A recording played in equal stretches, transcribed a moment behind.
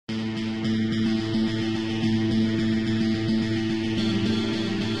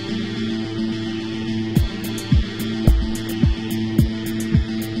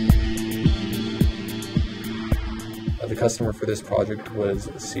customer for this project was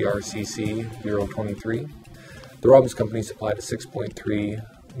CRCC 023. The Robbins company supplied a 6.3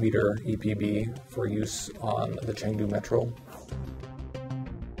 meter EPB for use on the Chengdu Metro.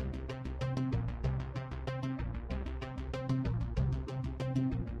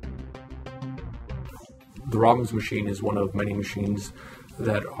 The Robbins machine is one of many machines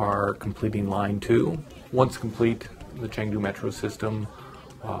that are completing Line 2. Once complete, the Chengdu Metro system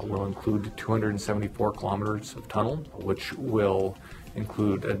will include 274 kilometers of tunnel, which will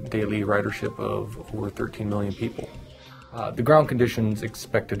include a daily ridership of over 13 million people. The ground conditions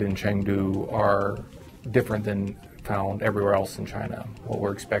expected in Chengdu are different than found everywhere else in China. What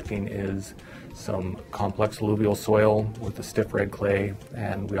we're expecting is some complex alluvial soil with a stiff red clay,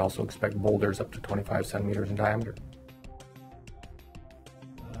 and we also expect boulders up to 25 centimeters in diameter.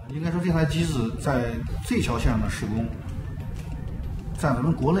 应该说这台机子在这条线上的施工，在咱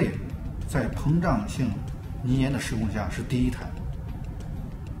们国内在膨胀性泥岩的施工下是第一台。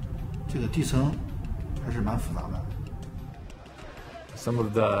这个地层还是蛮复杂的。Some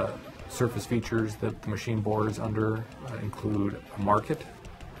of the surface features that the machine bores under include a market,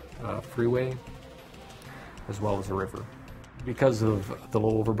 a freeway, as well as a river. Because of the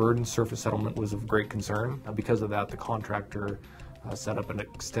low overburden, surface settlement was of great concern. Because of that, the contractor set up an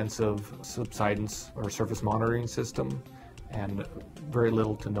extensive subsidence or surface monitoring system, and very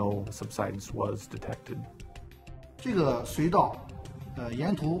little to no subsidence was detected. 这个隧道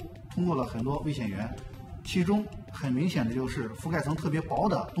沿途通过了很多危险源，其中很明显的就是覆盖层特别薄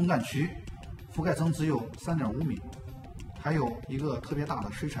的东干区，覆盖层只有3.5米，还有一个特别大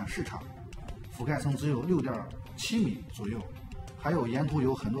的水产市场，覆盖层只有6.7米左右，还有沿途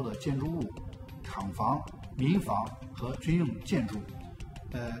有很多的建筑物、厂房、民房和军用建筑。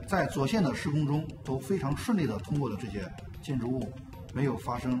在左线的施工中都非常顺利的通过了这些建筑物，没有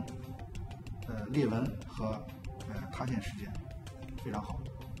发生裂纹和塌陷事件，非常好。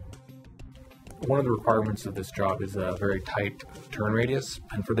 One of the requirements of this job is a very tight turn radius,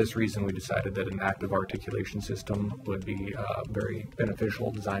 and for this reason we decided that an active articulation system would be a very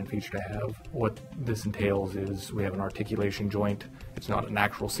beneficial design feature to have. What this entails is we have an articulation joint. It's not an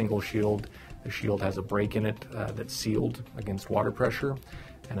actual single shield. The shield has a break in it that's sealed against water pressure,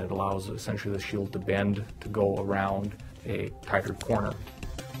 and it allows essentially the shield to bend to go around a tighter corner.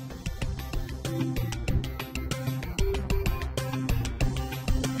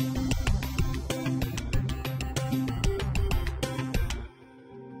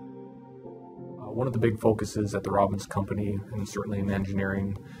 One of the big focuses at the Robbins company, and certainly in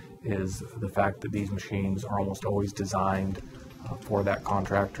engineering, is the fact that these machines are almost always designed for that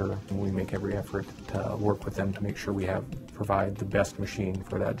contractor, and we make every effort to work with them to make sure we provide the best machine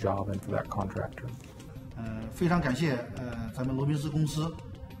for that job and for that contractor. 非常感谢咱们罗宾斯公司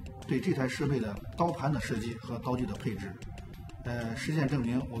对这台设备的刀盘的设计和刀具的配置。实践证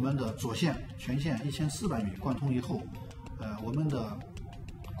明，我们的左线全线1400米贯通以后，我们的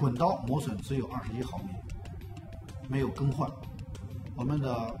滚刀磨损只有21毫米，没有更换。我们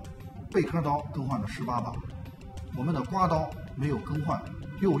的贝壳刀更换了18把，我们的刮刀没有更换，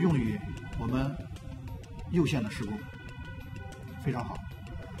又用于我们右线的施工，非常好。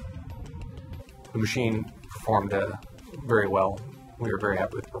The machine performed very well. We were very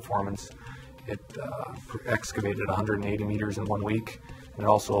happy with the performance. It excavated 180 meters in 1 week, and it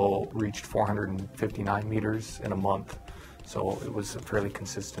also reached 459 meters in a month. So it was fairly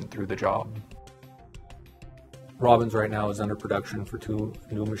consistent through the job. Robbins right now is under production for 2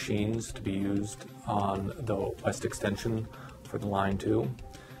 new machines to be used on the west extension for the Line 2.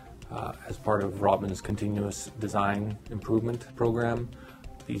 As part of Robbins' continuous design improvement program,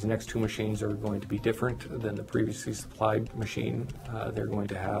 these next 2 machines are going to be different than the previously supplied machine. They're going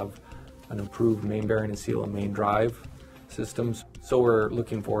to have an improved main bearing and seal and main drive systems. So we're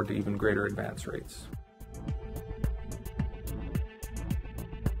looking forward to even greater advance rates.